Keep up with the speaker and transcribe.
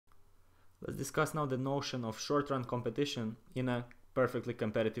Let's discuss now the notion of short-run competition in a perfectly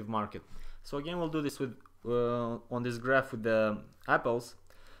competitive market. So again, we'll do this with on this graph with the apples.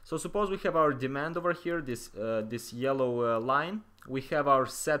 So suppose we have our demand over here, this yellow line. We have our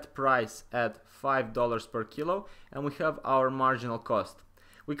set price at $5 per kilo, and we have our marginal cost.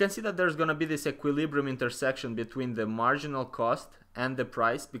 We can see that there's going to be this equilibrium intersection between the marginal cost and the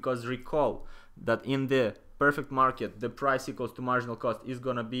price, because recall that in the perfect market, the price equals to marginal cost is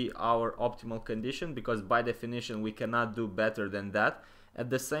going to be our optimal condition, because by definition we cannot do better than that. At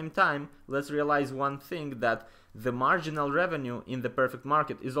the same time, let's realize one thing, that the marginal revenue in the perfect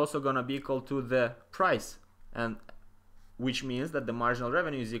market is also going to be equal to the price, and which means that the marginal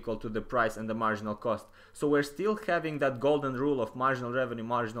revenue is equal to the price and the marginal cost. So we're still having that golden rule of marginal revenue,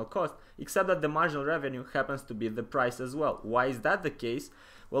 marginal cost, except that the marginal revenue happens to be the price as well. Why is that the case?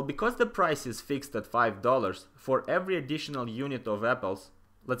 Well, because the price is fixed at $5, for every additional unit of apples,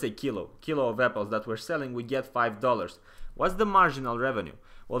 let's say kilo of apples that we're selling, we get $5. What's the marginal revenue?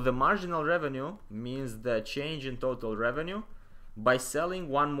 Well, the marginal revenue means the change in total revenue by selling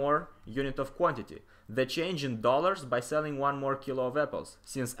one more unit of quantity. The change in dollars by selling one more kilo of apples.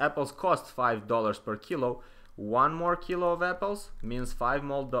 Since apples cost $5 per kilo, one more kilo of apples means five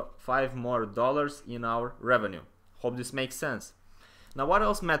more dollars in our revenue. Hope this makes sense. Now, what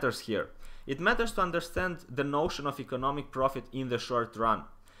else matters here? It matters to understand the notion of economic profit in the short run.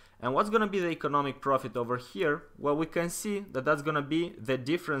 And what's going to be the economic profit over here? Well, we can see that that's going to be the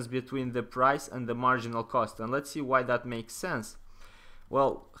difference between the price and the marginal cost. And let's see why that makes sense.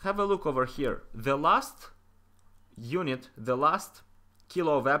 Well, have a look over here. The last unit, the last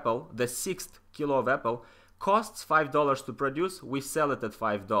kilo of apple, the 6th kilo of apple, costs $5 to produce. We sell it at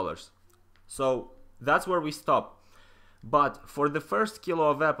 $5. So that's where we stop. But for the first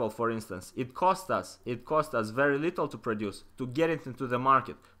kilo of apple, for instance, it cost us very little to produce, to get it into the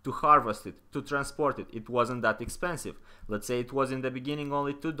market, to harvest it, to transport it. It wasn't that expensive. Let's say it was in the beginning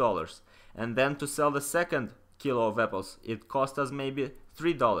only $2. And then to sell the second kilo of apples, it cost us maybe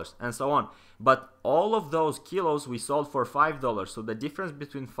 $3, and so on. But all of those kilos we sold for $5. So the difference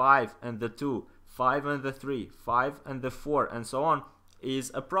between 5 and the 2, 5 and the 3, 5 and the 4, and so on,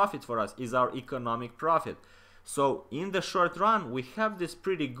 is a profit for us, is our economic profit. So in the short run, we have this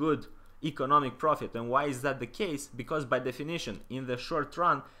pretty good economic profit. And why is that the case? Because by definition, in the short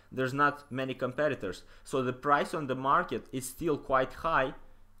run, there's not many competitors. So the price on the market is still quite high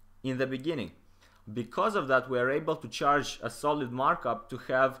in the beginning. Because of that, we are able to charge a solid markup to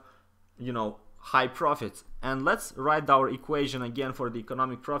have, high profits. And let's write our equation again for the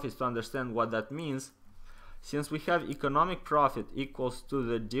economic profits to understand what that means. Since we have economic profit equals to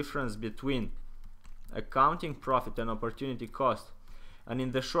the difference between accounting profit and opportunity cost, and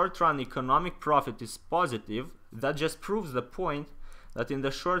in the short run economic profit is positive, that just proves the point that in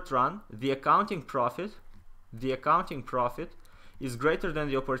the short run the accounting profit is greater than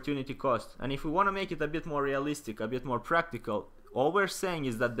the opportunity cost. And if we want to make it a bit more realistic, a bit more practical, all we're saying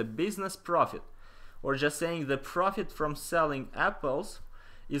is that the business profit, or just saying the profit from selling apples,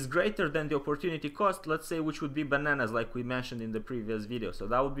 is greater than the opportunity cost, let's say, which would be bananas, like we mentioned in the previous video. So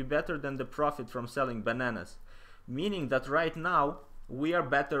that would be better than the profit from selling bananas, meaning that right now we are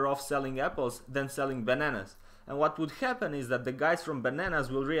better off selling apples than selling bananas. And what would happen is that the guys from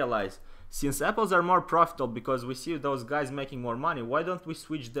bananas will realize, since apples are more profitable because we see those guys making more money, why don't we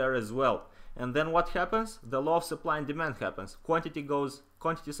switch there as well? And then what happens? The law of supply and demand happens. Quantity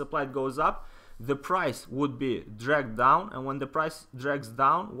supplied goes up, the price would be dragged down, and when the price drags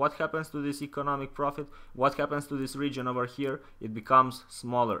down, what happens to this economic profit? What happens to this region over here? It becomes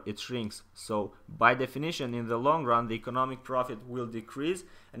smaller, it shrinks. So by definition, in the long run, the economic profit will decrease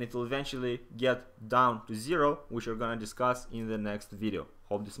and it will eventually get down to zero, which we're going to discuss in the next video.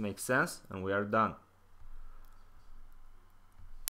 Hope this makes sense, and we are done.